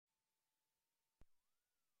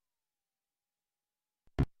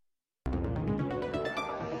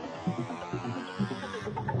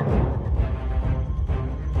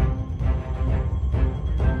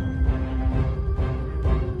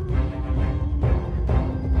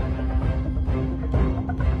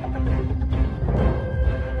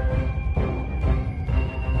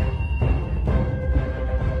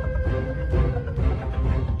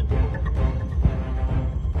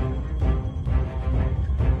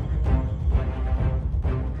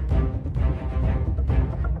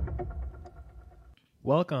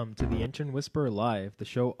Welcome to the Intern Whisperer Live, the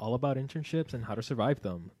show all about internships and how to survive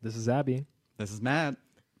them. This is Abby. This is Matt.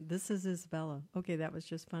 This is Isabella. Okay, that was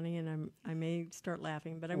just funny, and I may start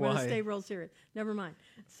laughing, but I'm going to stay real serious. Never mind.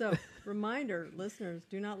 So, reminder, listeners,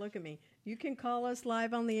 do not look at me. You can call us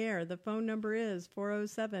live on the air. The phone number is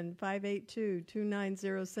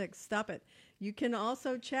 407-582-2906. Stop it. You can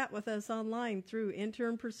also chat with us online through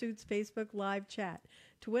Intern Pursuit's Facebook Live chat.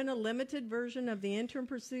 To win a limited version of the Intern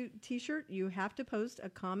Pursuit t-shirt, you have to post a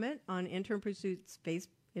comment on Intern Pursuit's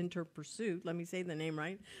Intern Pursuit, let me say the name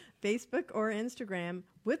right, Facebook or Instagram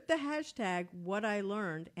with the hashtag What I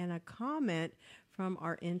Learned and a comment from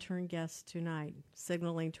our intern guest tonight,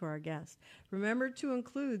 signaling to our guest. Remember to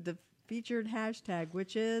include the featured hashtag,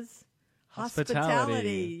 which is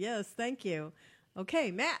hospitality. Yes, thank you.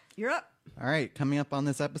 Okay, Matt, you're up. All right, coming up on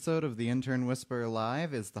this episode of the Intern Whisperer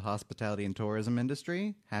Live is the hospitality and tourism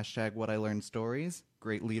industry, hashtag What I Learned Stories,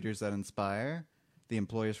 great leaders that inspire, the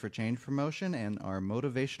Employers for Change promotion, and our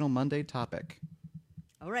Motivational Monday topic.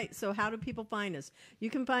 All right, so how do people find us?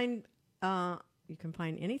 You can find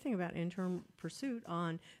anything about Intern Pursuit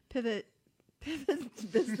on Pivot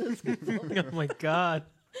Business Consulting. Oh my God.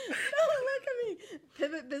 No, look at me.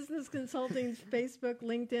 Pivot Business Consulting's Facebook,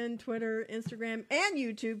 LinkedIn, Twitter, Instagram, and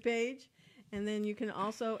YouTube page. And then you can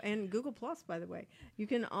also, and Google Plus, by the way. You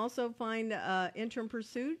can also find Intern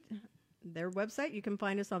Pursuit, their website. You can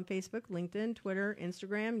find us on Facebook, LinkedIn, Twitter,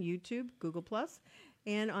 Instagram, YouTube, Google Plus,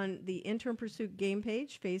 and on the Intern Pursuit game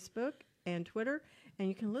page, Facebook and Twitter. And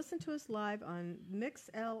you can listen to us live on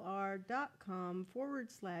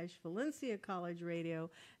mixlr.com/Valencia College Radio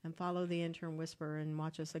and follow the Intern Whisperer and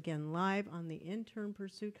watch us again live on the Intern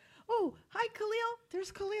Pursuit. Oh, hi, Khalil.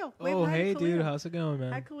 There's Khalil. Hey, Khalil. Dude. How's it going,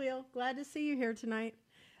 man? Hi, Khalil. Glad to see you here tonight.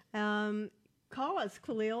 Call us,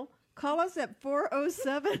 Khalil. Call us at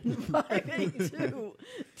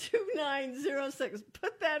 407-582-2906.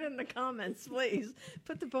 Put that in the comments, please.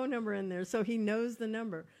 Put the phone number in there so he knows the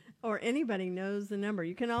number, or anybody knows the number.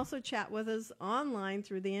 You can also chat with us online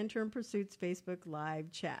through the Intern Pursuit's Facebook Live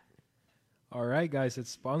chat. All right, guys, it's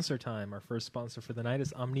sponsor time. Our first sponsor for the night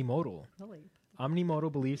is Omnimodal. Really?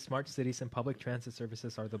 Omnimodal believes smart cities and public transit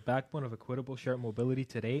services are the backbone of equitable shared mobility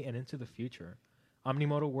today and into the future.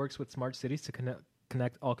 Omnimodal works with smart cities to connect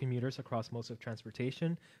all commuters across modes of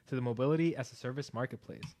transportation to the mobility as a service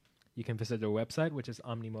marketplace. You can visit their website, which is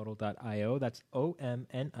omnimodal.io. That's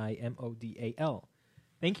OMNIMODAL.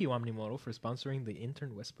 Thank you, Omnimodal, for sponsoring the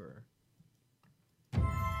Intern Whisperer.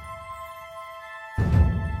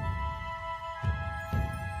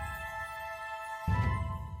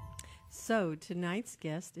 So tonight's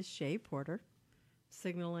guest is Shay Porter,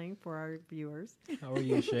 signaling for our viewers. How are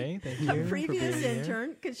you, Shay? Thank you. A previous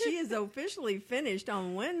intern, because she is officially finished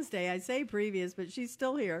on Wednesday. I say previous, but she's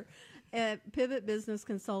still here at Pivot Business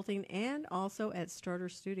Consulting and also at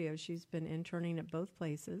StarterStudio. She's been interning at both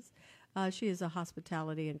places. She is a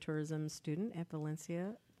hospitality and tourism student at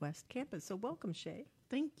Valencia West Campus. So welcome, Shay.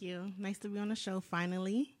 Thank you. Nice to be on the show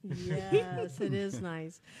finally. Yes, it is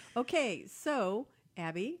nice. Okay, so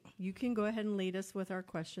Abby, you can go ahead and lead us with our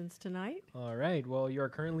questions tonight. All right. Well, you're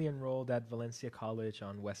currently enrolled at Valencia College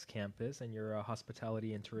on West Campus, and you're a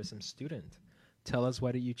hospitality and tourism student. Tell us,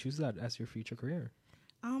 why did you choose that as your future career?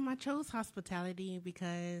 I chose hospitality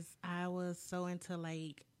because I was so into,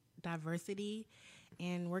 diversity.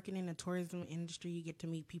 And working in the tourism industry, you get to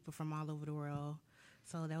meet people from all over the world.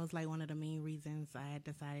 So that was, one of the main reasons I had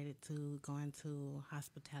decided to go into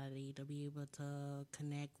hospitality, to be able to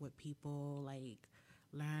connect with people,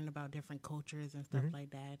 learn about different cultures and stuff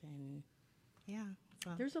like that. And, yeah.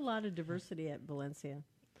 So. There's a lot of diversity at Valencia.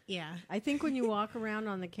 Yeah. I think when you walk around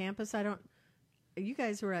on the campus, you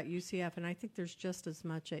guys were at UCF, and I think there's just as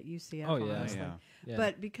much at UCF, honestly. Yeah.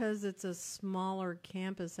 But because it's a smaller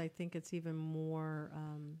campus, I think it's even more,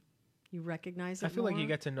 you recognize it I feel more. like you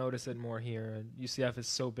get to notice it more here. UCF is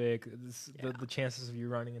so big. The chances of you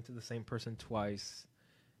running into the same person twice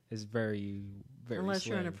is very, very unless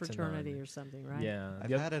you're in a slim fraternity or something, right? Yeah.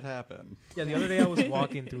 I've had it happen. Yeah, the other day I was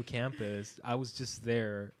walking through campus. I was just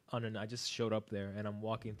there. I just showed up there, and I'm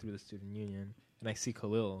walking through the student union, and I see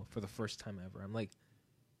Khalil for the first time ever. I'm like,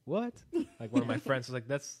 what? One of my friends was like,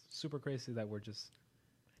 that's super crazy that we're just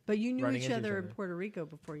But you knew each other in Puerto Rico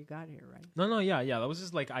before you got here, right? No, yeah. That was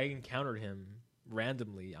just I encountered him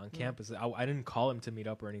randomly on campus. I didn't call him to meet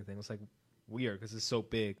up or anything. It was weird because it's so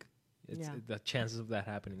big. The chances of that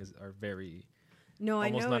happening are very No, I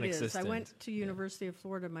almost know it is. non-existent. I went to University of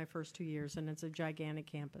Florida my first 2 years, and it's a gigantic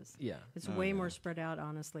campus. Yeah. It's way more spread out,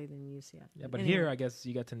 honestly, than UCF. Yeah, but here, I guess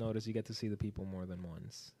you get to see the people more than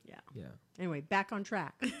once. Yeah. Yeah. Anyway, back on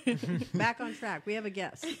track. Back on track. We have a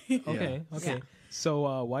guest. Okay. Yeah.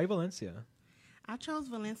 So why Valencia? I chose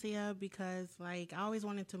Valencia because, like, I always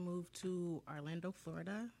wanted to move to Orlando,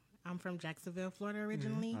 Florida. I'm from Jacksonville, Florida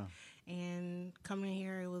originally. And coming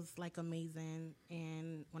here, it was, like, amazing.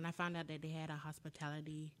 And when I found out that they had a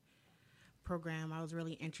hospitality program, I was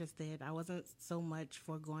really interested. I wasn't so much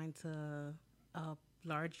for going to a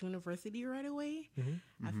large university right away.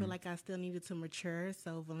 I feel like I still needed to mature,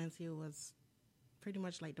 so Valencia was pretty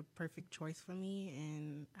much like the perfect choice for me,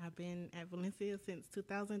 and I've been at Valencia since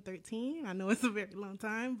 2013. I know it's a very long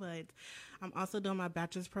time, but I'm also doing my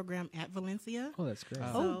bachelor's program at Valencia. Oh, that's great.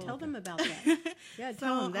 Tell them about that. Yeah,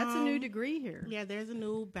 tell them. That's a new degree here. Yeah, there's a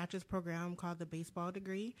new bachelor's program called the baseball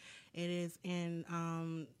degree. It is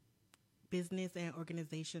in business and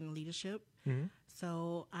organization leadership.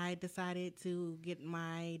 So I decided to get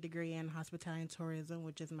my degree in hospitality and tourism,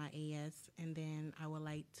 which is my AS, and then I would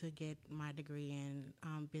like to get my degree in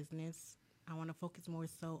business. I want to focus more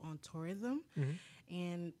so on tourism,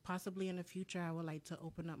 and possibly in the future I would like to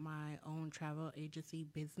open up my own travel agency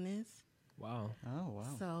business. Wow. Oh, wow.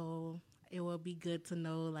 So it will be good to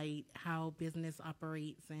know like how business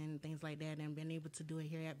operates and things like that, and being able to do it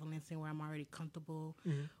here at Valencia where I'm already comfortable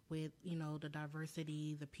with, you know, the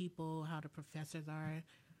diversity, the people, how the professors are.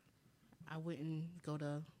 I wouldn't go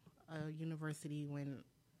to a university when,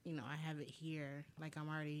 you know, I have it here. Like I'm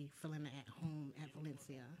already feeling at home at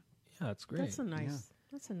Valencia. Yeah, that's great. That's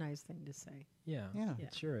a nice thing to say. Yeah, Yeah.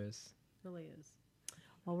 it sure is. Really is.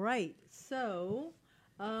 All right. So,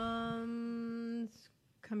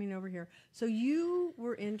 coming over here. So you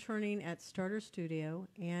were interning at StarterStudio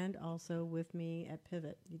and also with me at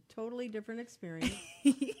Pivot. Totally different experience.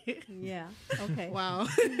 Yeah. Okay. Wow.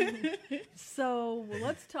 So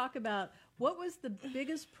let's talk about what was the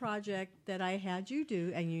biggest project that I had you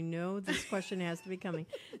do, and you know this question has to be coming,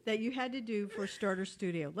 that you had to do for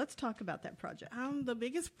StarterStudio. Let's talk about that project. The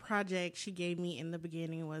biggest project she gave me in the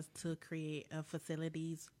beginning was to create a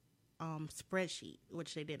facilities spreadsheet,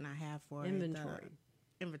 which they did not have for inventory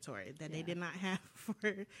that they did not have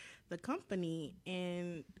for the company.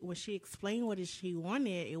 And when she explained what she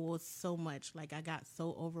wanted, it was so much. Like I got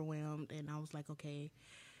so overwhelmed, and I was like, okay,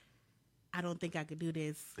 I don't think I could do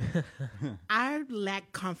this. I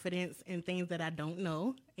lack confidence in things that I don't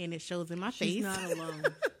know, and it shows in my face. She's not alone.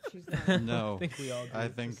 She's not alone. No. I think we all do I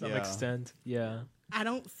think, to some yeah. extent. Yeah. I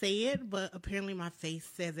don't say it, but apparently my face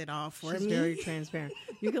says it all for She's me. very transparent.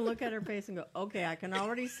 You can look at her face and go, okay, I can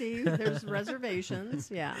already see there's reservations.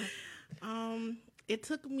 Yeah. It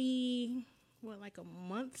took me, like a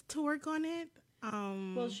month to work on it.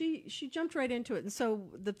 Well, she jumped right into it. And so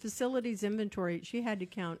the facilities inventory, she had to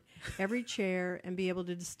count every chair and be able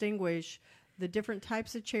to distinguish the different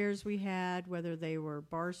types of chairs we had, whether they were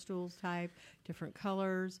bar stools type, different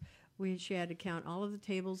colors. She had to count all of the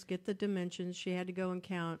tables, get the dimensions. She had to go and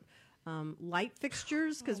count light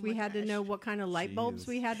fixtures because we had to know what kind of light bulbs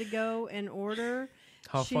we had to go and order.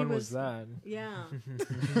 How fun was that? Yeah.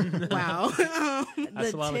 Wow.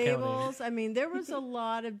 That's a lot The of tables, I mean, there was a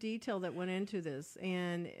lot of detail that went into this,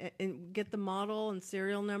 and get the model and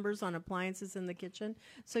serial numbers on appliances in the kitchen.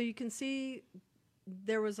 So you can see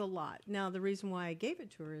there was a lot. Now, the reason why I gave it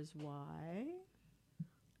to her is why?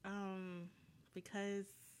 Because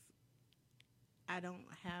I don't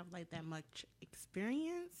have like that much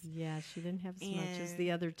experience. Yeah, she didn't have as much as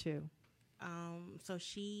the other two. So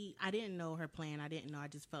I didn't know her plan. I didn't know. I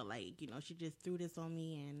just felt like, she just threw this on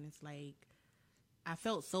me, and it's like, I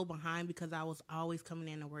felt so behind because I was always coming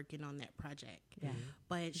in and working on that project. Yeah.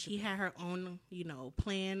 But she had her own,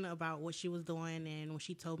 plan about what she was doing, and when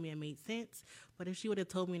she told me, it made sense. But if she would have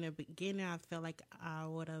told me in the beginning, I felt like I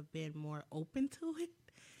would have been more open to it.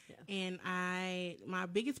 Yeah. And my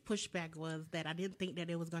biggest pushback was that I didn't think that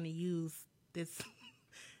it was going to use this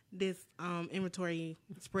inventory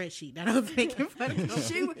spreadsheet that I was making for the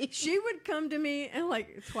company. She would come to me, and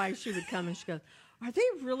like twice she would come and she goes, are they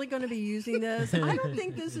really going to be using this? I don't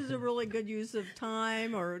think this is a really good use of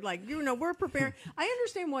time, or like, we're preparing. I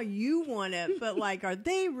understand why you want it, but like, are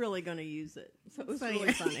they really going to use it? So it was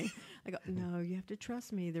really funny. I go, no, you have to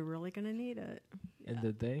trust me. They're really going to need it. Yeah. And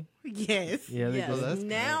did they? Yes. Yeah, they yes. did.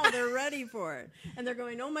 Now they're ready for it. And they're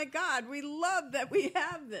going, oh my God, we love that we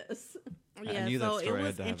have this. Yeah, knew so that it story was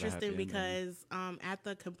had to have a interesting happy because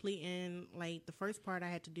after completing, like, the first part I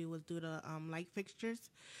had to do was do the light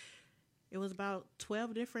fixtures. It was about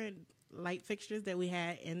 12 different light fixtures that we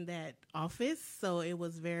had in that office, so it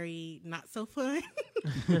was very not so fun.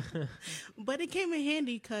 But it came in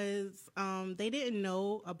handy because they didn't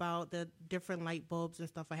know about the different light bulbs and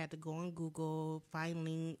stuff. I had to go on Google, find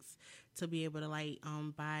links, to be able to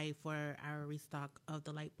buy for our restock of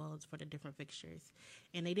the light bulbs for the different fixtures.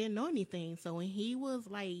 And they didn't know anything. So when he was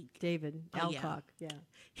David Alcock,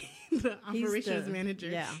 the operations manager,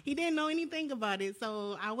 yeah, he didn't know anything about it.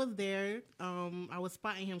 So I was there. I was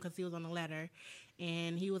spotting him because he was on the ladder,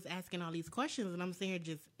 and he was asking all these questions, and I'm sitting here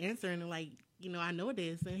just answering I know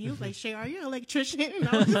this. And he was like, Shay, are you an electrician? And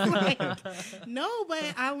I was just like, no, but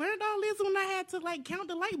I learned all this when I had to count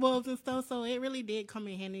the light bulbs and stuff. So it really did come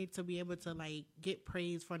in handy to be able to get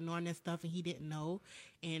praise for knowing this stuff, and he didn't know.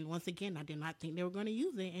 And once again, I did not think they were going to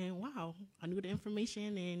use it. And wow, I knew the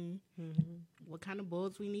information and what kind of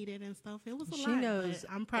bulbs we needed and stuff. It was a lot. She knows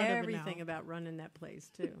I'm proud everything of it about running that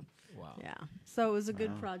place too. Wow. Yeah. So it was a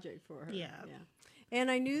good project for her. Yeah. And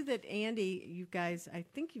I knew that Andy, you guys, I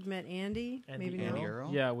think you've met Andy. Andy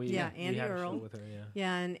Earl? Yeah, we Andy had Earl a show with her, yeah.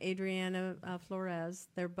 Yeah, and Adriana Flores.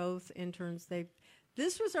 They're both interns.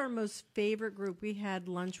 This was our most favorite group. We had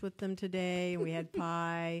lunch with them today, and we had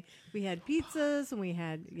pie. We had pizzas, and we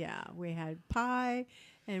had pie,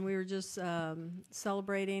 and we were just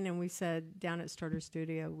celebrating. And we said down at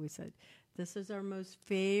StarterStudio, we said, this is our most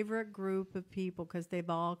favorite group of people because they've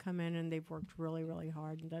all come in and they've worked really, really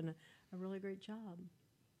hard and done a really great job.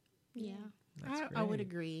 Yeah, I would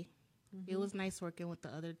agree. It was nice working with the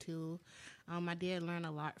other two. I did learn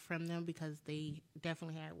a lot from them because they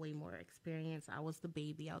definitely had way more experience. I was the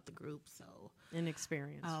baby out the group, so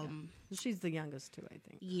inexperienced. She's the youngest too, I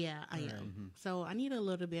think. Yeah, I am. Mm-hmm. So I need a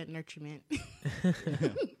little bit of nurturement.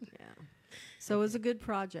 Yeah. So it was a good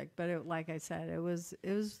project, but like I said, it was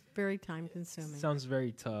very time consuming. Sounds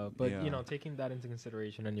very tough, but taking that into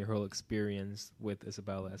consideration and your whole experience with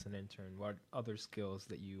Isabella as an intern, what other skills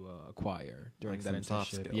that you acquire during that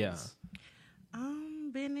internship? Yeah,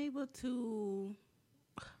 being able to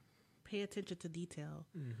pay attention to detail.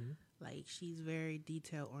 She's very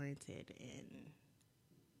detail oriented and.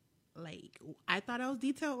 I thought I was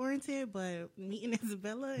detail oriented, but meeting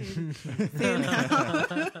Isabella and saying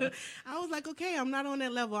I was like, okay, I'm not on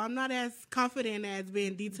that level. I'm not as confident as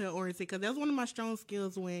being detail oriented because that's one of my strong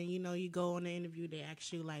skills. When you go on the interview, they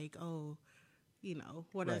ask you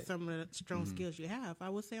what are some of the strong skills you have? I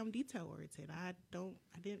would say I'm detail oriented. I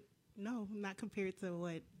didn't know, not compared to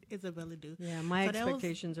what Isabella do. Yeah, my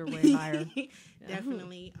expectations are way higher.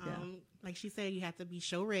 Definitely. Like she said, you have to be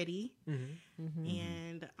show ready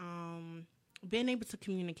and being able to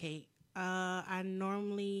communicate. I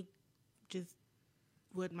normally just,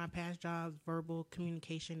 with my past jobs, verbal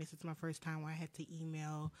communication. This is my first time where I had to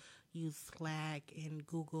email, use Slack and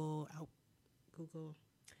Google.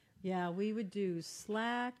 Yeah, we would do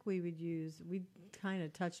Slack. We kind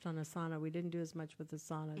of touched on Asana. We didn't do as much with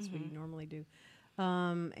Asana as we normally do.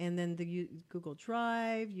 And then the Google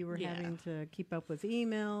Drive, you were having to keep up with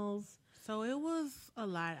emails. So it was a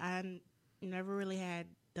lot. I never really had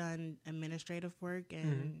done administrative work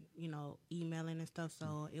and, emailing and stuff.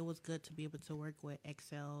 So it was good to be able to work with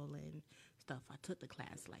Excel and stuff. I took the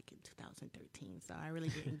class in 2013, so I really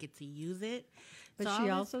didn't get to use it. But so she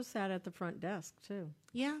also sat at the front desk, too.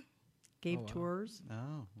 Yeah. Gave tours.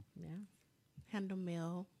 Oh. Yeah. Handle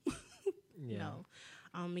mail. Yeah.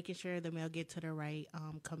 Making sure the mail get to the right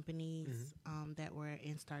companies that were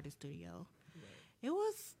in StarterStudio. Right.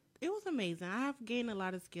 It was amazing. I have gained a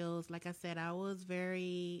lot of skills. Like I said, I was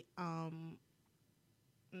very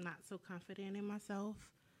not so confident in myself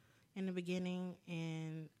in the beginning,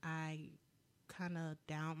 and I kind of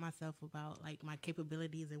downed myself about my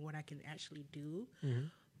capabilities and what I can actually do.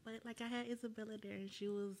 But I had Isabella there, and she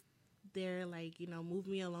was there, move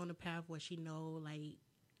me along the path where she know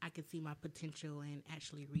I could see my potential and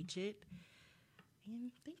actually reach it.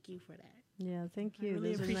 And thank you for that. Yeah, thank you.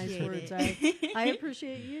 Really Those are nice words. it. I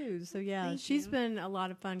appreciate you. So yeah, she's been a lot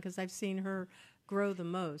of fun because I've seen her grow the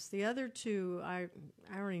most. The other two, I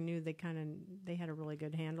already knew they had a really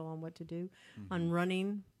good handle on what to do on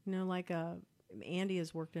running. Andy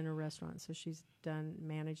has worked in a restaurant, so she's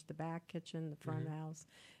managed the back kitchen, the front house.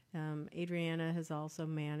 Adriana has also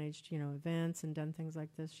managed, events and done things like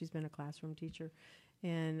this. She's been a classroom teacher,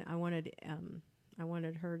 and I wanted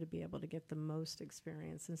her to be able to get the most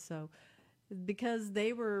experience. And so, because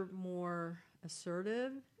they were more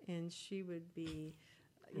assertive, and she would be,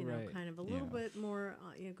 kind of a little bit more,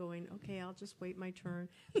 going, okay, I'll just wait my turn.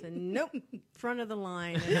 So, nope, front of the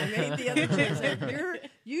line. And I made the other two say,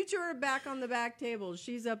 you two are back on the back table.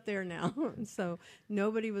 She's up there now. So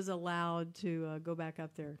nobody was allowed to go back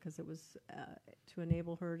up there because it was to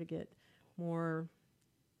enable her to get more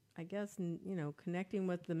I guess, connecting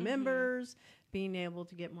with the members, being able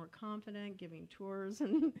to get more confident, giving tours,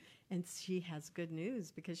 and she has good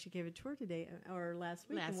news because she gave a tour today or last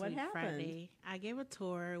week. And what happened? Friday, I gave a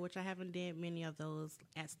tour, which I haven't did many of those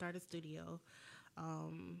at StarterStudio,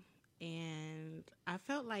 and I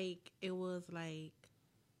felt like it was like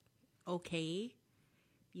okay.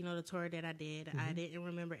 The tour that I did, I didn't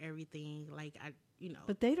remember everything.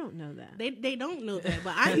 But they don't know that. They don't know that,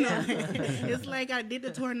 but I know. It's like I did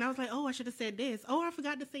the tour and I was like, oh, I should have said this. Oh, I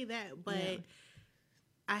forgot to say that. But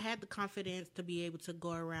I had the confidence to be able to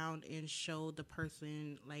go around and show the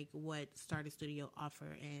person like what StarterStudio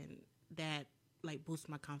offer, and that like boosts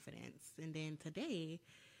my confidence. And then today,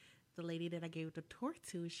 the lady that I gave the tour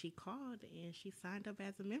to, she called and she signed up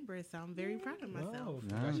as a member. So I'm very proud of myself.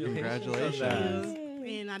 Oh, congratulations.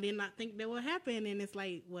 And I did not think that would happen. And it's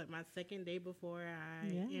like, my second day before I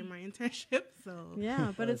end my internship. So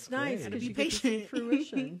yeah, but it's nice because you patient. get to see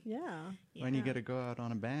fruition. Yeah. When you get to go out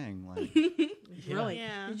on a bang. Like. Really?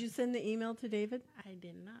 Yeah. Did you send the email to David? I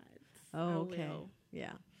did not. Oh, okay.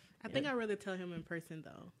 Yeah. I think I'd rather tell him in person,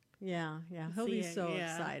 though. Yeah. He'll be so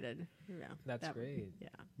excited. Yeah. That's great. Yeah,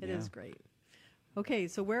 it is great. Okay,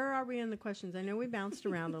 so where are we in the questions? I know we bounced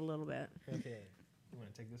around a little bit. Okay. You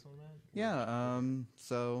want to take this one, man? Yeah,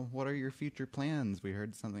 so what are your future plans? We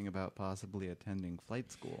heard something about possibly attending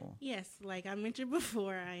flight school. Yes, like I mentioned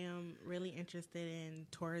before, I am really interested in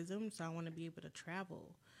tourism, so I want to be able to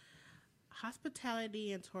travel.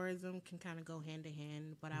 Hospitality and tourism can kind of go hand in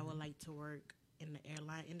hand, but I would like to work in the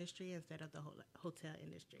airline industry instead of the hotel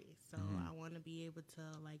industry. So I want to be able to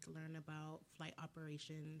like learn about flight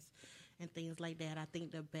operations and things like that. I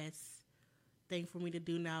think the best thing for me to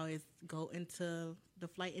do now is go into the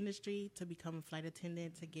flight industry to become a flight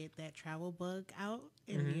attendant, to get that travel bug out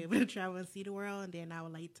and be able to travel and see the world. And then I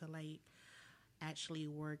would like to like actually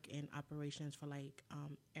work in operations for like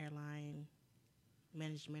airline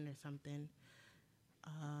management or something.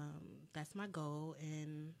 That's my goal,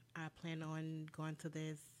 and I plan on going to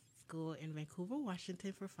this school in Vancouver,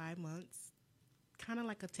 Washington for 5 months, kind of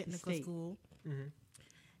like a technical school.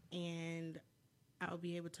 And I'll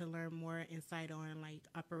be able to learn more insight on like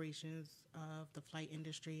operations of the flight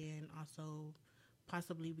industry, and also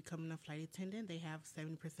possibly becoming a flight attendant. They have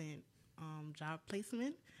 70% job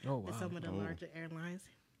placement at some of the larger airlines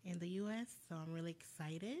in the U.S., so I'm really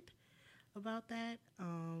excited about that.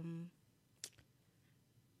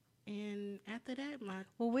 And after that,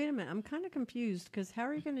 Well, wait a minute. I'm kind of confused because how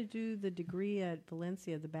are you going to do the degree at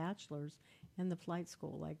Valencia, the bachelor's, and the flight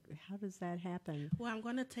school? Like, how does that happen? Well, I'm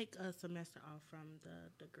going to take a semester off from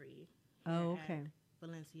the degree. Oh, okay.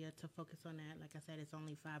 Valencia to focus on that. Like I said, it's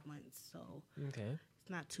only 5 months, so it's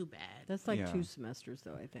not too bad. That's like 2 semesters,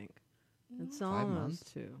 though, I think. It's 5 almost months?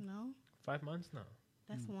 2. No? 5 months? No.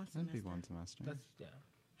 That's one semester. That'd be 1 semester. That's,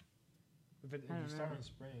 If you start in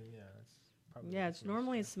spring, that's probably... Yeah, it's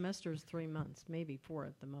normally a semester is 3 months, maybe 4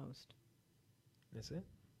 at the most. Is it?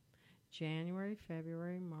 January,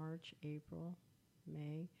 February, March, April,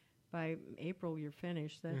 May. By April, you're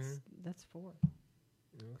finished. That's 4.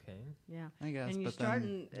 Okay. Yeah. I guess, and you but start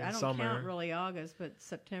then I don't summer. count really August, but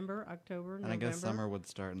September, October, and November. I guess summer would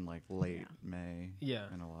start in like late May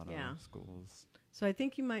in a lot of schools. So I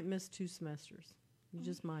think you might miss 2 semesters. You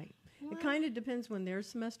just might. It kind of depends when their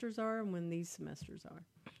semesters are and when these semesters are.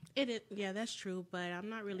 It is, yeah, that's true, but I'm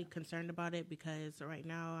not really concerned about it because right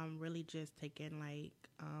now I'm really just taking like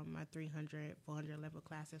my 300, 400 level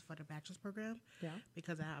classes for the bachelor's program. Yeah.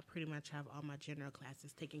 Because I pretty much have all my general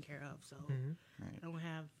classes taken care of, so Right. I don't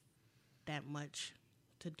have that much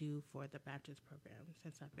to do for the bachelor's program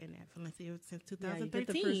since I've been at Valencia since 2013. Yeah, you get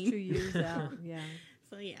the first 2 years out. Yeah.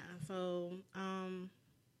 So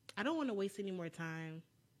I don't want to waste any more time.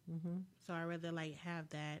 So I rather like have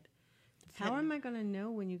that. How am I going to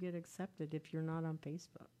know when you get accepted if you're not on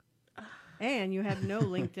Facebook? And you have no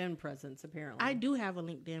LinkedIn presence, apparently. I do have a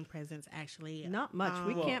LinkedIn presence, actually. Not much.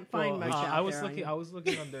 We can't find much out I was there. looking. I was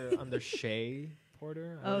looking under Shay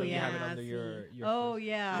Porter. I don't know if you have it under your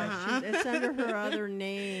first. It's under her other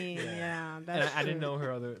name. Yeah, that's and I didn't know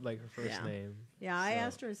her first name. Yeah, I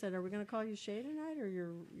asked her. I said, "Are we going to call you Shay tonight, or your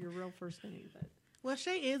real first name?" But well,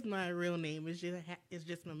 Shay is my real name. It's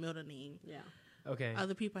just my middle name. Yeah. Okay.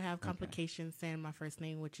 Other people have complications saying my first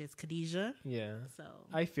name, which is Khadijah. Yeah. So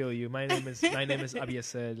I feel you. My name is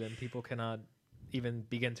Abiasel, and people cannot even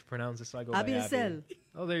begin to pronounce it, so I go by Abiasel. Abby.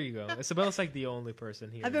 Oh, there you go. Isabel's like the only person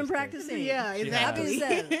here. I've been practicing. Yeah, exactly.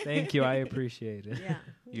 Thank you. I appreciate it. Yeah.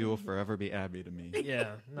 You will forever be Abby to me.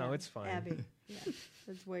 Yeah. No, it's fine. Abby. Yeah.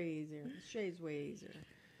 It's way easier. Shay's way easier.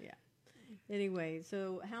 Yeah. Anyway,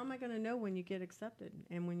 so how am I going to know when you get accepted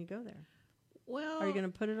and when you go there? Well, Are you going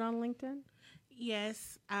to put it on LinkedIn?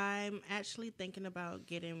 Yes, I'm actually thinking about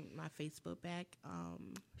getting my Facebook back.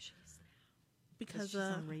 Because She's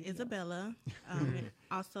on radio. Isabella, and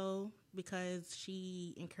also because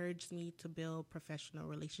she encouraged me to build professional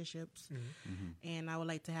relationships, and I would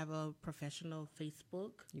like to have a professional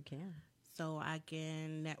Facebook. You can. So I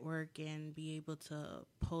can network and be able to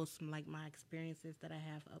post like my experiences that I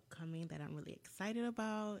have upcoming that I'm really excited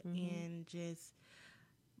about, and just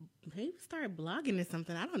maybe start blogging or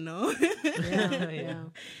something. I don't know. Yeah.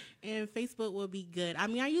 And Facebook will be good. I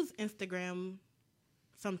mean, I use Instagram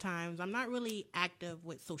sometimes. I'm not really active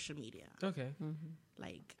with social media. Okay.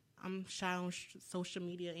 Like, I'm shy on social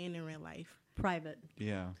media and in real life. Private.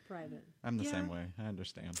 Yeah. Private. I'm the Yeah. same way. I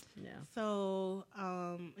understand. Yeah. So,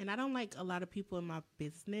 and I don't like a lot of people in my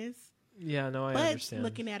business. Yeah, no, I But understand.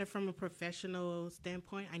 looking at it from a professional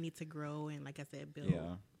standpoint, I need to grow and, like I said, build.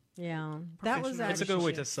 Yeah. Yeah. That was Professional It's a good way to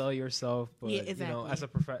relationships. sell yourself, but Yeah, you know, exactly.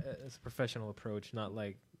 as a professional approach, not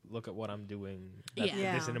like look at what I'm doing. That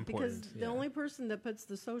Yeah. isn't important. Because the only person that puts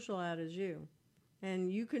the social out is you.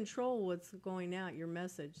 And you control what's going out, your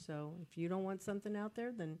message. So if you don't want something out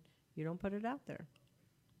there, then you don't put it out there.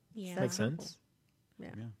 Yeah. Makes simple. sense.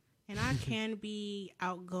 Yeah. Yeah. And I can be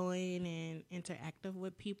outgoing and interactive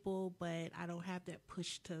with people, but I don't have that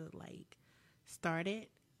push to like start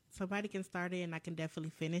it. Somebody can start it and I can definitely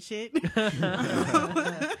finish it.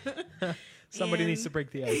 Somebody And- needs to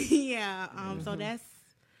break the ice. Yeah. So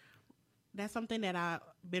that's something that I've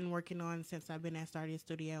been working on since I've been at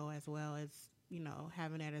StarterStudio, as well as, you know,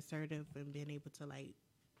 having that assertive and being able to like,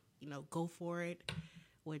 you know, go for it,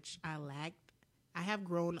 which I lacked. I have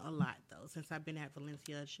grown a lot though since I've been at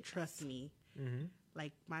Valencia. Trust me.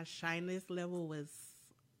 Like my shyness level was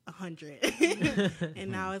 100, and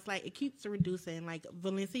now it's like it keeps reducing. Like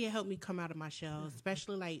Valencia helped me come out of my shell,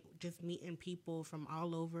 especially like just meeting people from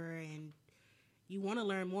all over, and you want to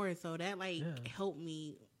learn more. So that like helped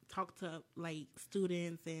me talk to like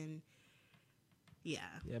students and Yeah,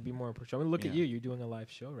 be more approachable. I mean, look at you. You're doing a live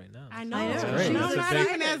show right now. I know. That's great. I'm That's a not big-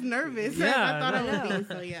 even as nervous Yeah, as I thought I I would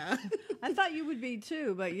be. So yeah. I thought you would be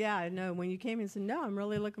too, but yeah, I know when you came and said, no, I'm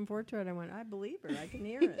really looking forward to it. I went, I believe her. I can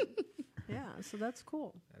hear it. Yeah, so that's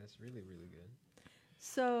cool. That is really, really good.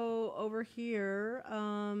 So over here,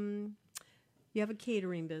 you have a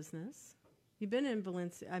catering business. You've been in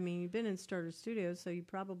Valencia. I mean, you've been in StarterStudio, so you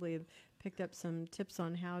probably have picked up some tips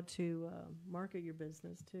on how to market your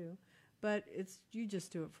business too. But you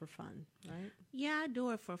just do it for fun, right? Yeah, I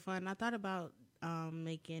do it for fun. I thought about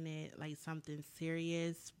making it like something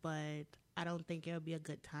serious, but I don't think it'll be a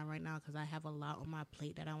good time right now because I have a lot on my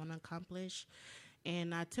plate that I want to accomplish.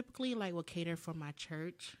 And I typically like will cater for my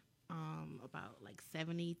church, about like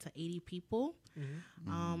 70 to 80 people.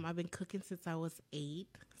 I've been cooking since I was 8,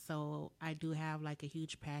 so I do have like a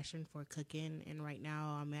huge passion for cooking. And right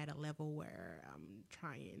now I'm at a level where I'm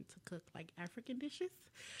trying to cook like African dishes,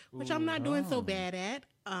 which I'm not doing so bad at.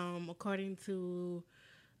 According to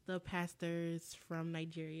the pastors from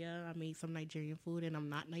Nigeria, I made some Nigerian food, and I'm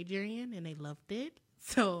not Nigerian, and they loved it.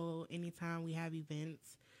 So anytime we have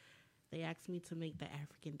events, they ask me to make the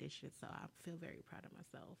African dishes, so I feel very proud of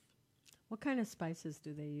myself. What kind of spices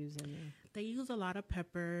do they use in there? They use a lot of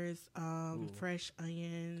peppers, fresh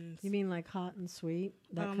onions. You mean like hot and sweet?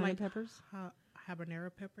 That kind like of peppers? Habanero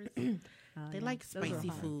peppers. They They like spicy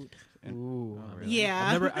food. Ooh, really?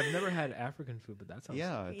 Yeah. I've never had African food, but that sounds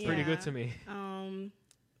It's pretty good to me.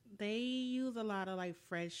 They use a lot of like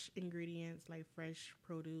fresh ingredients, like fresh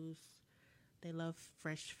produce. They love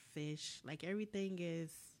fresh fish. Like everything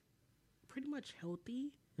is pretty much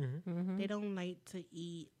healthy. They don't like to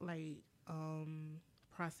eat like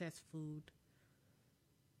processed food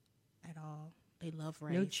at all. They love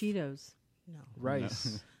rice. No Cheetos. No.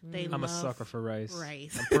 Rice. They I'm a love sucker for rice.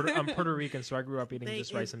 rice. I'm Puerto Rican, so I grew up eating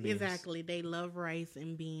just rice and beans. Exactly. They love rice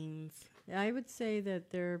and beans. I would say that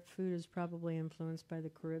their food is probably influenced by the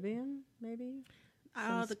Caribbean, maybe.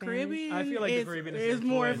 Some The Spanish? Caribbean. I feel like the Caribbean is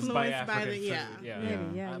more influenced by influenced by African the yeah. food. Yeah,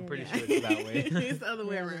 Maybe, yeah, I'm yeah, pretty yeah. sure it's that way. It's the other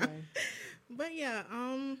way The other around. way. But yeah,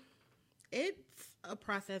 it's a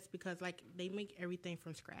process because like they make everything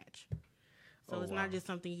from scratch. So it's not just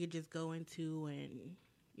something you just go into and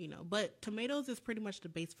but tomatoes is pretty much the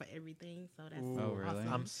base for everything. So that's really?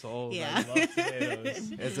 awesome. I'm sold. Yeah. I love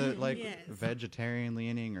tomatoes. Is it like Yes. vegetarian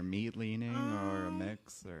leaning or meat leaning or a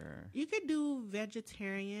mix or? You could do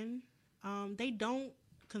vegetarian. They don't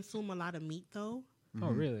consume a lot of meat though. Oh,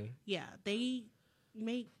 really? Yeah, they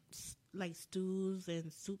make like stews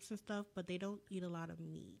and soups and stuff, but they don't eat a lot of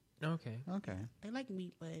meat. Okay. Okay. They like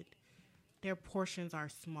meat, but their portions are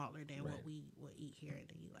smaller than what Right. we would eat here in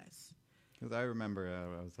the U.S. Because I remember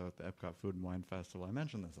I was at the Epcot Food and Wine Festival. I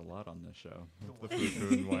mentioned this a lot on this show. The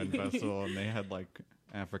Food and Wine Festival, and they had like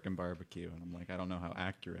African barbecue, and I'm like, I don't know how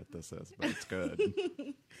accurate this is, but it's good.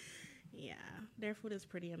 Yeah, their food is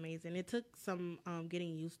pretty amazing. It took some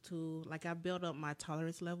getting used to. Like, I built up my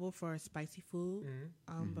tolerance level for spicy food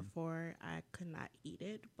before I could not eat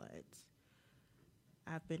it, but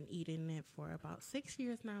I've been eating it for about 6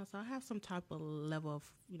 years now, so I have some type of level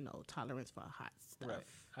of, tolerance for hot stuff. Right.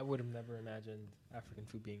 I would have never imagined African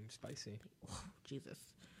food being spicy. Oh, Jesus.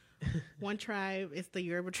 One tribe, it's the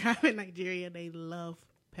Yoruba tribe in Nigeria, they love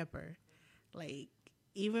pepper. Like,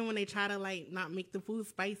 even when they try to, like, not make the food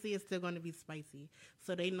spicy, it's still going to be spicy.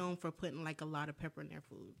 So they known for putting, like, a lot of pepper in their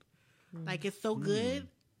food. Like, it's so good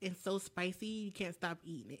and so spicy, you can't stop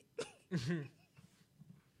eating it.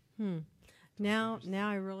 Now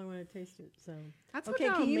I really want to taste it. So That's what okay,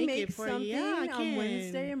 I'll can you make make it for something you. Yeah, I on can.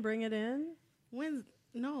 Wednesday and bring it in?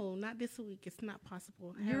 No, not this week. It's not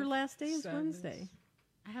possible. Your last day is sadness. Wednesday.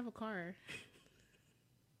 I have a car.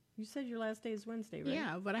 You said your last day is Wednesday, right?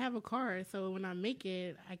 Yeah, but I have a car, so when I make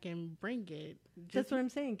it, I can bring it. That's what I'm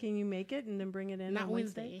saying. Can you make it and then bring it in Not on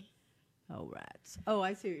Wednesday. Oh, rats. Oh,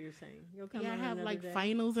 I see what you're saying. You'll come Yeah, I on have another like day.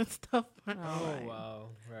 finals and stuff. Oh, Oh, right. wow.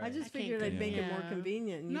 Right. I just I can't figured I'd do make that. it more Yeah.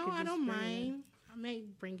 convenient. And you No, could I just don't bring it in. mind. I may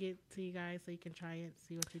bring it to you guys so you can try it,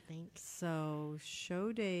 see what you think. So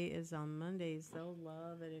show day is on Mondays. They'll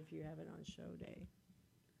love it if you have it on show day.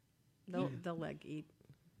 They'll like eat.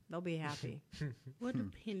 They'll be happy. What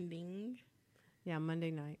depending? Yeah,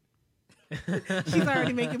 Monday night. She's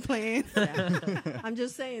already making plans. Yeah. I'm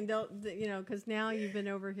just saying, because now you've been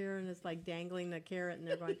over here and it's like dangling the carrot and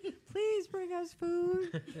they're going, please bring us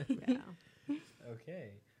food. Yeah. Okay.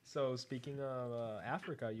 So speaking of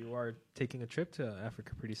Africa, you are taking a trip to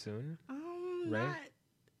Africa pretty soon. Right? Not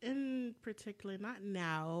in particular, not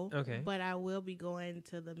now. Okay. But I will be going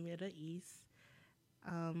to the Middle East.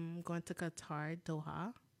 Going to Qatar,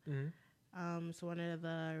 Doha. Mm-hmm. It's one of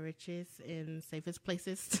the richest and safest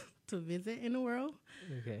places to visit in the world.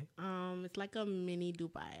 Okay. It's like a mini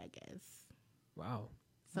Dubai, I guess. Wow.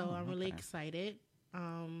 So I'm really okay. excited.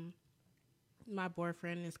 My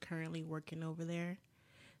boyfriend is currently working over there,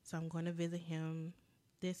 so I'm going to visit him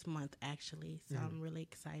this month, actually. So I'm really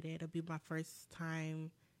excited. It'll be my first time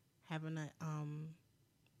having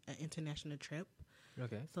an international trip.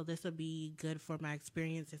 Okay. So this will be good for my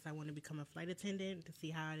experience if I want to become a flight attendant, to see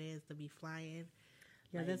how it is to be flying.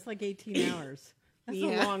 Yeah, that's like 18 hours. That's a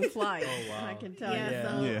Yeah. long flight. Oh, wow. I can tell Yeah, you.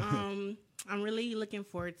 so Yeah. I'm really looking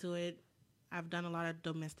forward to it. I've done a lot of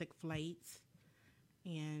domestic flights,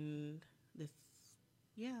 and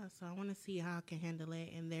so I want to see how I can handle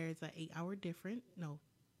it. And there's a 9-hour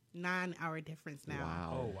difference now.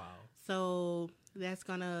 Wow. Oh, wow. So that's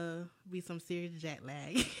gonna be some serious jet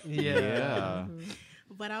lag. Yeah.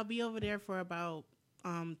 But I'll be over there for about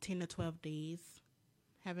 10 to 12 days.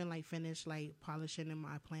 Haven't like finished like polishing in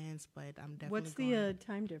my plans, but I'm definitely What's going. the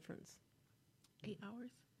time difference? 8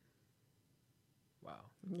 hours? Wow.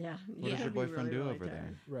 Yeah. What does Yeah. your boyfriend do over there?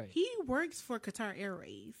 tired. Right. He works for Qatar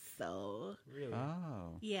Airways, so Really?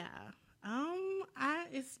 Oh. yeah.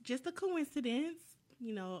 It's just a coincidence,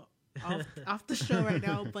 off the show right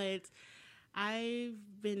now, but I've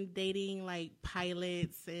been dating like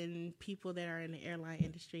pilots and people that are in the airline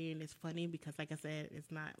industry, and it's funny because, like I said,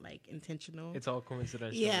 it's not like intentional. It's all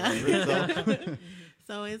coincidental. Yeah. right?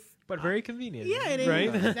 So it's But very convenient. yeah, it is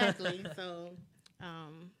Right? exactly. So,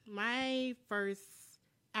 my first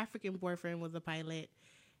African boyfriend was a pilot,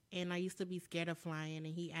 and I used to be scared of flying, and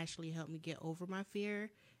he actually helped me get over my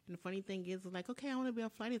fear. And the funny thing is, like, okay, I want to be a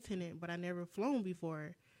flight attendant, but I never flown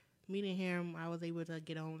before. Meeting him, I was able to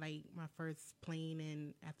get on like my first plane,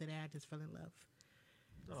 and after that, I just fell in love.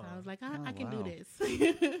 So I was like, I can do wow. this.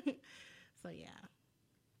 So yeah.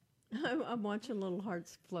 I'm watching little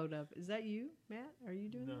hearts float up. Is that you, Matt? Are you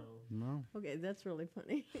doing No. that? No. Okay, that's really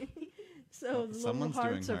funny. So Well, the little someone's doing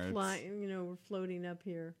hearts are hearts. flying, we're floating up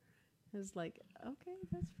here. It's like, okay,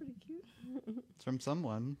 that's pretty cute. It's from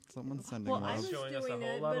someone. Someone's sending Well, I love. was Showing us a doing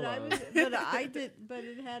whole it, lot of but love. but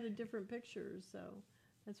it had a different picture, so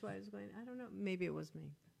that's why I was going. I don't know. Maybe it was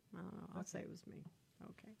me. I don't know. I'll say it was me.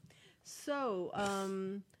 Okay. So,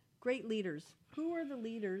 great leaders. Who are the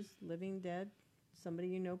leaders, living, dead? Somebody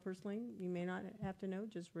you know personally. You may not have to know.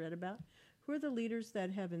 Just read about. Who are the leaders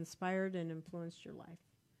that have inspired and influenced your life?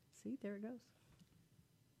 See, there it goes.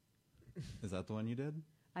 Is that the one you did?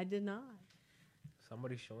 I did not.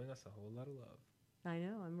 Somebody's showing us a whole lot of love. I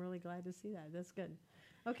know. I'm really glad to see that. That's good.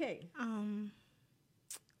 Okay.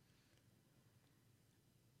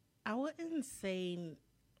 I wouldn't say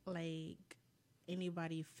like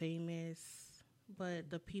anybody famous, but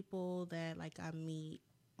the people that like I meet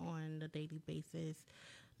on a daily basis,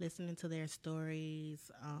 listening to their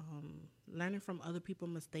stories, learning from other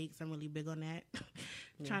people's mistakes. I'm really big on that.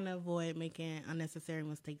 Trying to avoid making unnecessary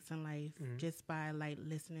mistakes in life just by like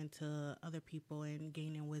listening to other people and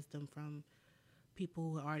gaining wisdom from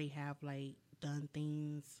people who already have like done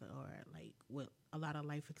things or like with a lot of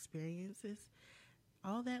life experiences.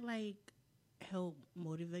 All that like help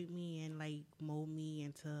motivate me and like mold me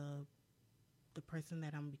into the person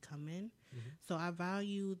that I'm becoming. So I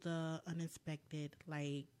value the unexpected,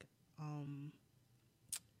 like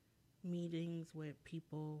meetings with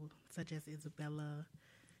people such as Isabella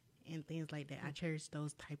and things like that. I cherish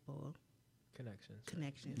those type of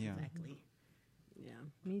connections. Yeah. Exactly. Yeah,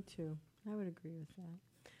 me too. I would agree with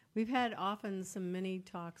that. We've had often some mini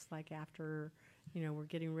talks like after, we're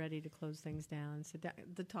getting ready to close things down. So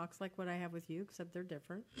the talks like what I have with you, except they're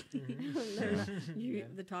different. They're not,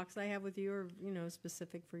 the talks I have with you are,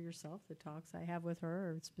 specific for yourself. The talks I have with her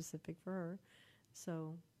are specific for her.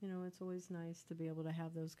 So, it's always nice to be able to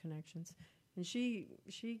have those connections. And she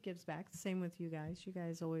gives back. Same with you guys. You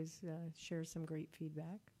guys always share some great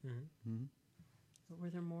feedback. Were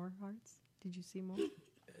there more hearts? Did you see more?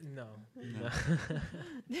 No.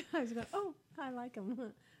 I was going, I like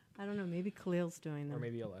them. I don't know. Maybe Khalil's doing them. Or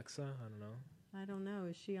maybe Alexa. I don't know. I don't know.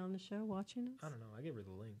 Is she on the show watching us? I don't know. I gave her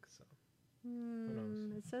the link, so who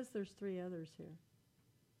knows? It says there's 3 others here.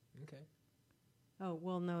 Okay. Oh,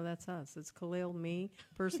 well, no, that's us. It's Khalil, me,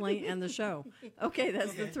 personally, and the show. Okay,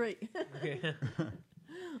 that's the 3. Okay.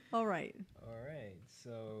 All right. All right.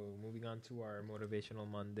 So moving on to our Motivational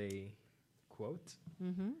Monday quote.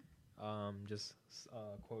 Just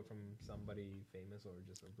a quote from somebody famous or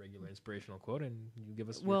just a regular inspirational quote, and you give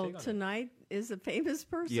us your take on tonight is a famous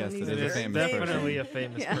person. Yes, He's it is a very famous person. Definitely a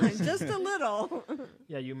famous Yeah, person. just a little.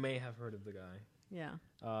 Yeah, you may have heard of the guy. Yeah.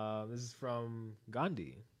 This is from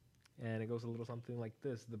Gandhi, and it goes a little something like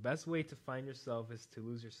this: "The best way to find yourself is to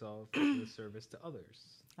lose yourself in the service to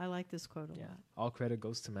others." I like this quote a lot. All credit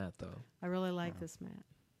goes to Matt, though. I really like this, Matt.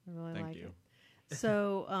 I really Thank like you. it.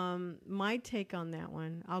 So my take on that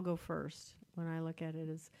one, I'll go first when I look at it,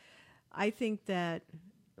 is I think that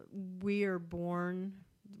we are born,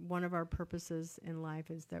 one of our purposes in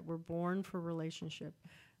life is that we're born for relationship.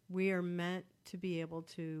 We are meant to be able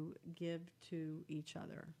to give to each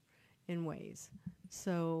other in ways.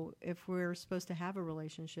 So if we're supposed to have a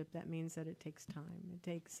relationship, that means that it takes time. It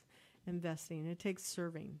takes investing. It takes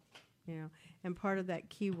serving, And part of that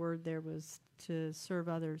key word there was to serve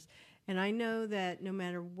others. And I know that no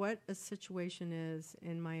matter what a situation is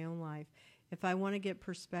in my own life, if I want to get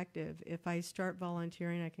perspective, if I start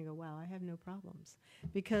volunteering, I can go, wow, I have no problems.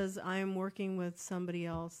 Because I'm working with somebody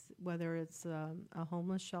else, whether it's a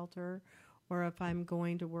homeless shelter or if I'm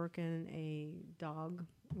going to work in a dog,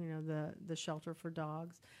 the shelter for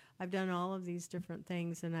dogs. I've done all of these different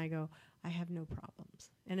things, and I go, I have no problems.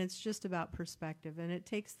 And it's just about perspective. And it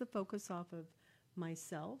takes the focus off of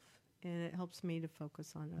myself, and it helps me to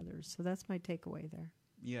focus on others. So that's my takeaway there.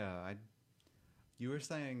 Yeah, you were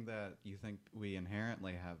saying that you think we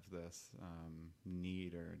inherently have this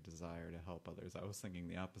need or desire to help others. I was thinking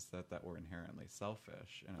the opposite, that we're inherently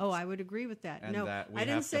selfish. And I would agree with that. And No, that we I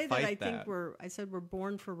didn't have to say that. fight I think that. I said we're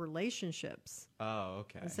born for relationships. Oh,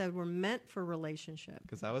 okay. I said we're meant for relationship.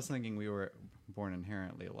 Because I was thinking we were born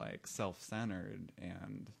inherently like self-centered,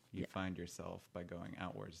 and you find yourself by going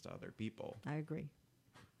outwards to other people. I agree.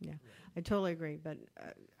 Yeah, I totally agree. But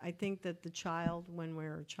I think that the child, when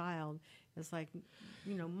we're a child, is like,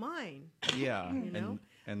 mine. Yeah.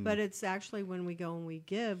 And But it's actually when we go and we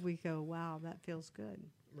give, we go, wow, that feels good.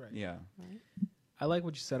 Right. yeah. Right? I like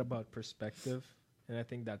what you said about perspective, and I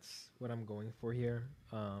think that's what I'm going for here.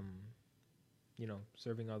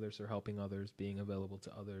 Serving others or helping others, being available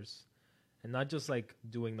to others, and not just like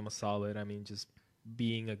doing them a solid. I mean, just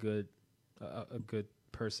being a good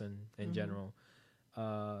person in general.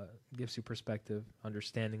 Gives you perspective.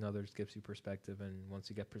 Understanding others gives you perspective, and once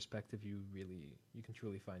you get perspective, you can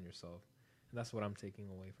truly find yourself. And that's what I'm taking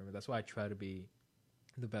away from it. That's why I try to be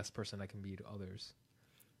the best person I can be to others.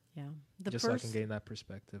 Yeah. So I can gain that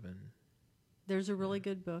perspective. And there's a really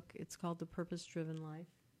good book. It's called The Purpose-Driven Life.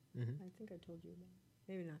 Mm-hmm. I think I told you about it.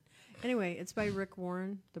 Maybe not. Anyway, it's by Rick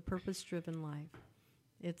Warren, The Purpose-Driven Life.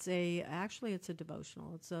 It's a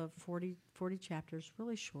devotional. It's a 40 chapters,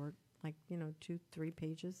 really short, like 2-3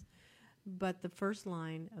 pages. But the first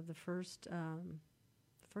line of the first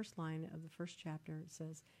chapter, it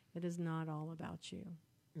says, "It is not all about you,"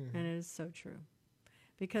 and it is so true.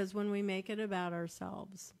 Because when we make it about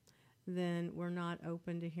ourselves, then we're not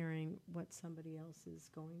open to hearing what somebody else is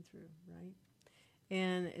going through, right?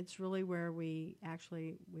 And it's really where we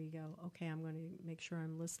go, okay, I'm going to make sure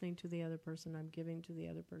I'm listening to the other person, I'm giving to the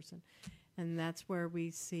other person. And that's where we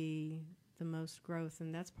see the most growth.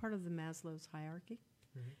 And that's part of the Maslow's hierarchy,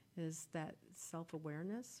 is that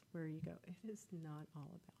self-awareness where you go, it is not all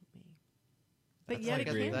about me. But That's yet like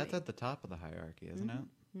it can that's be. at the top of the hierarchy, isn't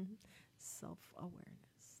it? Mm-hmm.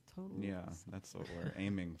 Self-awareness, totally. Yeah, that's what we're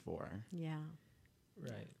aiming for. Yeah.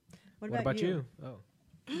 Right. What What about you? Oh.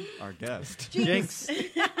 Our guest. Jinx.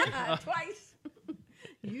 Twice.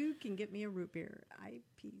 You can get me a root beer.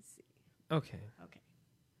 IPC. Okay. Okay.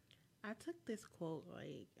 I took this quote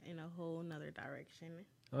like in a whole nother direction.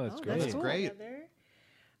 Oh, that's Oh, great. that's great.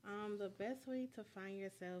 The best way to find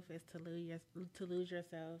yourself is to lose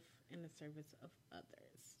yourself in the service of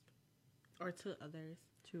others, or to others.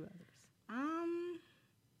 To others.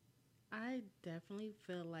 I definitely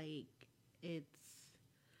feel like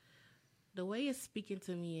the way it's speaking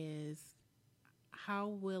to me is how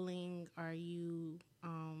willing are you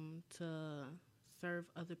to serve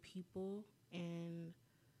other people, and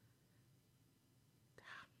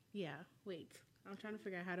I'm trying to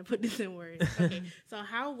figure out how to put this in words. Okay, so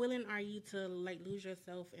how willing are you to like lose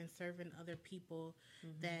yourself in serving other people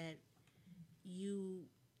that you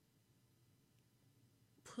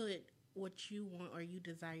put what you want or you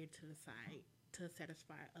desire to the side to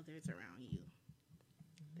satisfy others around you?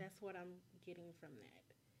 That's what I'm getting from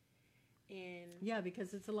that. And Yeah,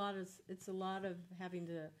 because it's a lot of having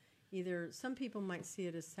to either, some people might see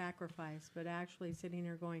it as sacrifice, but actually sitting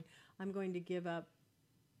here going, I'm going to give up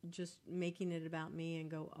just making it about me and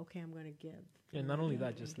go, okay, I'm going to give. And not only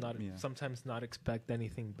that, just not Yeah. sometimes not expect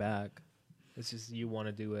anything back. It's just you want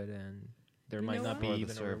to do it, and there You might know not what? be For the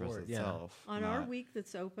even a service reward. itself. On our not- week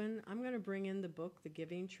that's open, I'm going to bring in the book, The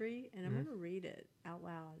Giving Tree, and I'm going to read it out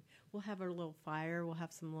loud. We'll have our little fire. We'll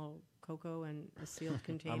have some little cocoa and a sealed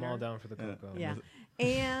container. I'm all down for the cocoa. Yeah,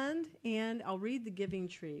 and I'll read The Giving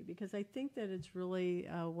Tree because I think that it's really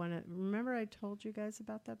remember I told you guys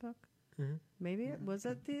about that book? Mhm. Maybe it was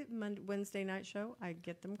at the Wednesday night show. I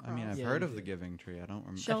get them crossed. I mean, I've Yeah, heard you of the did. Giving Tree. I don't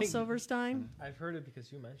remember. Shel think- Silverstein. I've heard it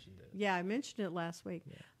because you mentioned it. Yeah, I mentioned it last week.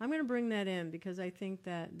 Yeah. I'm going to bring that in because I think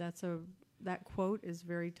that that quote is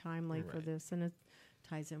very timely for Right. this, and it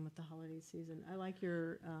ties in with the holiday season. I like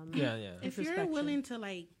your Yeah. if you're introspection. willing to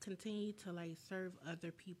like continue to like serve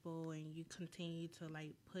other people and you continue to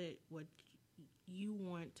like put what you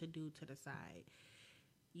want to do to the side,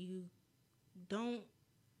 you don't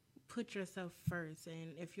put yourself first.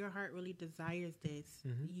 And if your heart really desires this,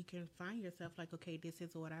 you can find yourself like, okay, this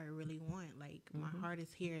is what I really want. Like my heart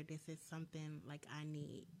is here. This is something like I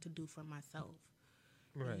need to do for myself.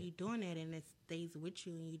 Right. And you doing that and it stays with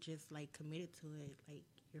you and you just like committed to it, like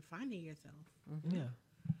you're finding yourself. Yeah.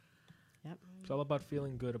 Yep. It's all about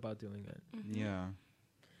feeling good about doing it. Yeah.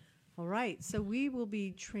 All right, so we will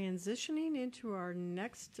be transitioning into our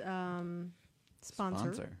next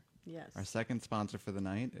sponsor. Yes. Our second sponsor for the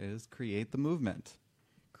night is Create the Movement.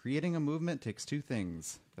 Creating a movement takes two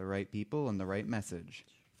things, the right people and the right message.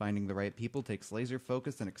 Finding the right people takes laser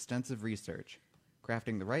focus and extensive research.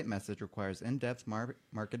 Crafting the right message requires in-depth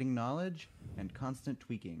marketing knowledge and constant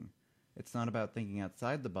tweaking. It's not about thinking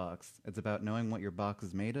outside the box. It's about knowing what your box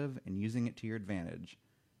is made of and using it to your advantage.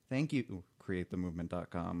 Thank you,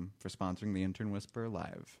 CreateTheMovement.com, for sponsoring the Intern Whisperer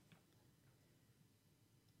Live.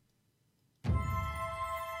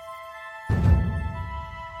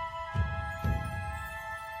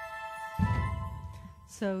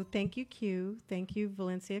 So thank you, Q. Thank you,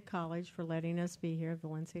 Valencia College, for letting us be here,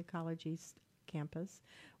 Valencia College East Campus.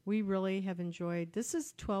 We really have enjoyed, this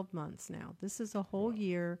is 12 months now. This is a whole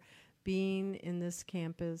year being in this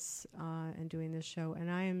campus and doing this show.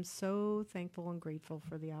 And I am so thankful and grateful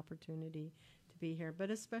for the opportunity to be here,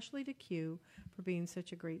 but especially to Q for being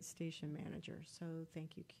such a great station manager. So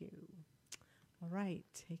thank you, Q. All right,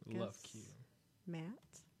 take Love us, Q. Matt.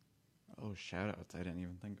 Oh, shout-outs. I didn't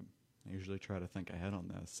even think of I usually try to think ahead on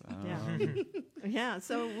this. Yeah. Yeah,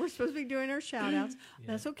 so we're supposed to be doing our shout-outs. Yeah.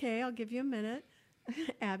 That's okay. I'll give you a minute.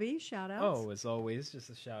 Abby, shout-outs. Oh, as always, just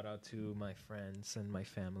a shout out to my friends and my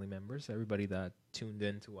family members, everybody that tuned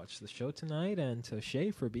in to watch the show tonight, and to Shay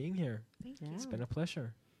for being here. Yeah. It's been a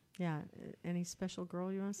pleasure. Yeah. Any special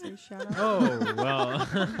girl you want to say shout-out? Oh,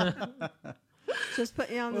 well. Just put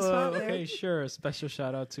you on the Well, spot there. okay, sure. A special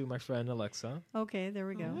shout out to my friend Alexa. Okay, there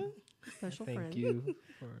we go. Special Thank friend. you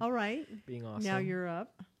for All right. being awesome. Now you're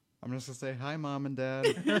up. I'm just going to say hi, Mom and Dad.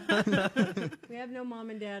 We have no mom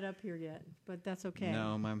and dad up here yet, but that's okay.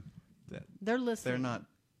 No, They're listening. they're not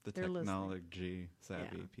the They're listening.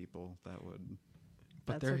 technology-savvy Yeah. people that would...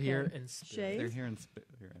 But That's they're okay. here in spirit. Shay? They're here in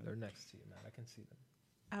They're next to you, Matt. I can see them.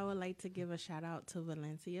 I would like to give a shout out to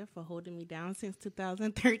Valencia for holding me down since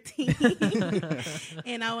 2013.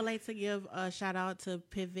 And I would like to give a shout out to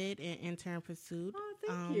Pivot and Intern Pursuit. Oh,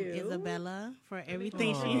 thank you. Isabella for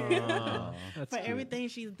everything everything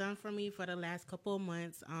she's done for me for the last couple of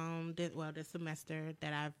months. This semester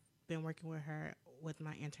that I've been working with her with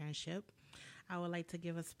my internship. I would like to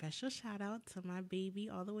give a special shout out to my baby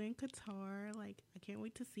all the way in Qatar. Like, I can't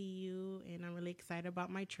wait to see you, and I'm really excited about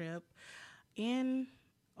my trip. And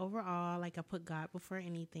overall, like, I put God before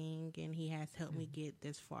anything, and He has helped me get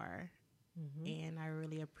this far. And I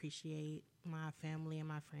really appreciate my family and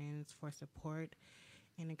my friends for support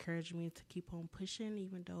and encourage me to keep on pushing,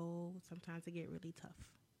 even though sometimes it get really tough.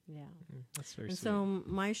 Yeah. That's very And sweet. so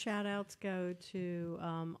my shout outs go to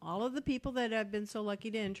all of the people that I've been so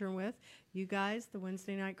lucky to intern with. You guys, the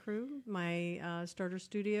Wednesday night crew, my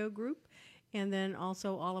StarterStudio group, and then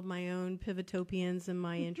also all of my own Pivotopians and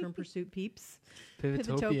my Intern Pursuit peeps.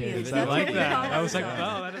 Pivotopians. That's I what like we that. call I was like,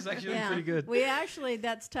 ourselves. oh, that is actually pretty good. We actually,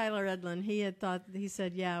 that's Tyler Edlin. He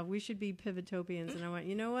said, yeah, we should be Pivotopians. And I went,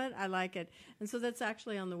 you know what? I like it. And so that's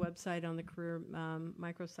actually on the website, on the career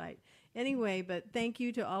microsite. Anyway, but thank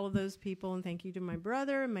you to all of those people, and thank you to my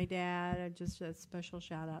brother and my dad. Just a special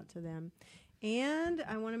shout out to them. And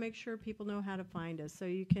I want to make sure people know how to find us. So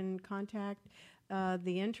you can contact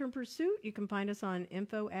the Intern Pursuit. You can find us on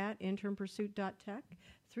info@internpursuit.tech,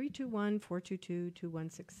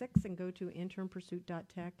 321-422-2166, and go to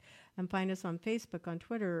internpursuit.tech and find us on Facebook, on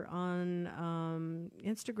Twitter, on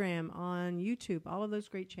Instagram, on YouTube, all of those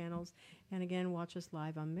great channels. And again, watch us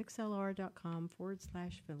live on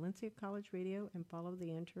mixlr.com/Valencia College Radio and follow the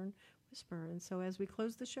Intern Whisper. And so as we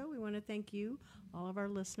close the show, we want to thank you, all of our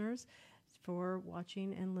listeners, for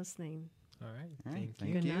watching and listening. All right. All right, Thank you.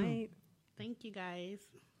 thank Good you. night. Thank you, guys.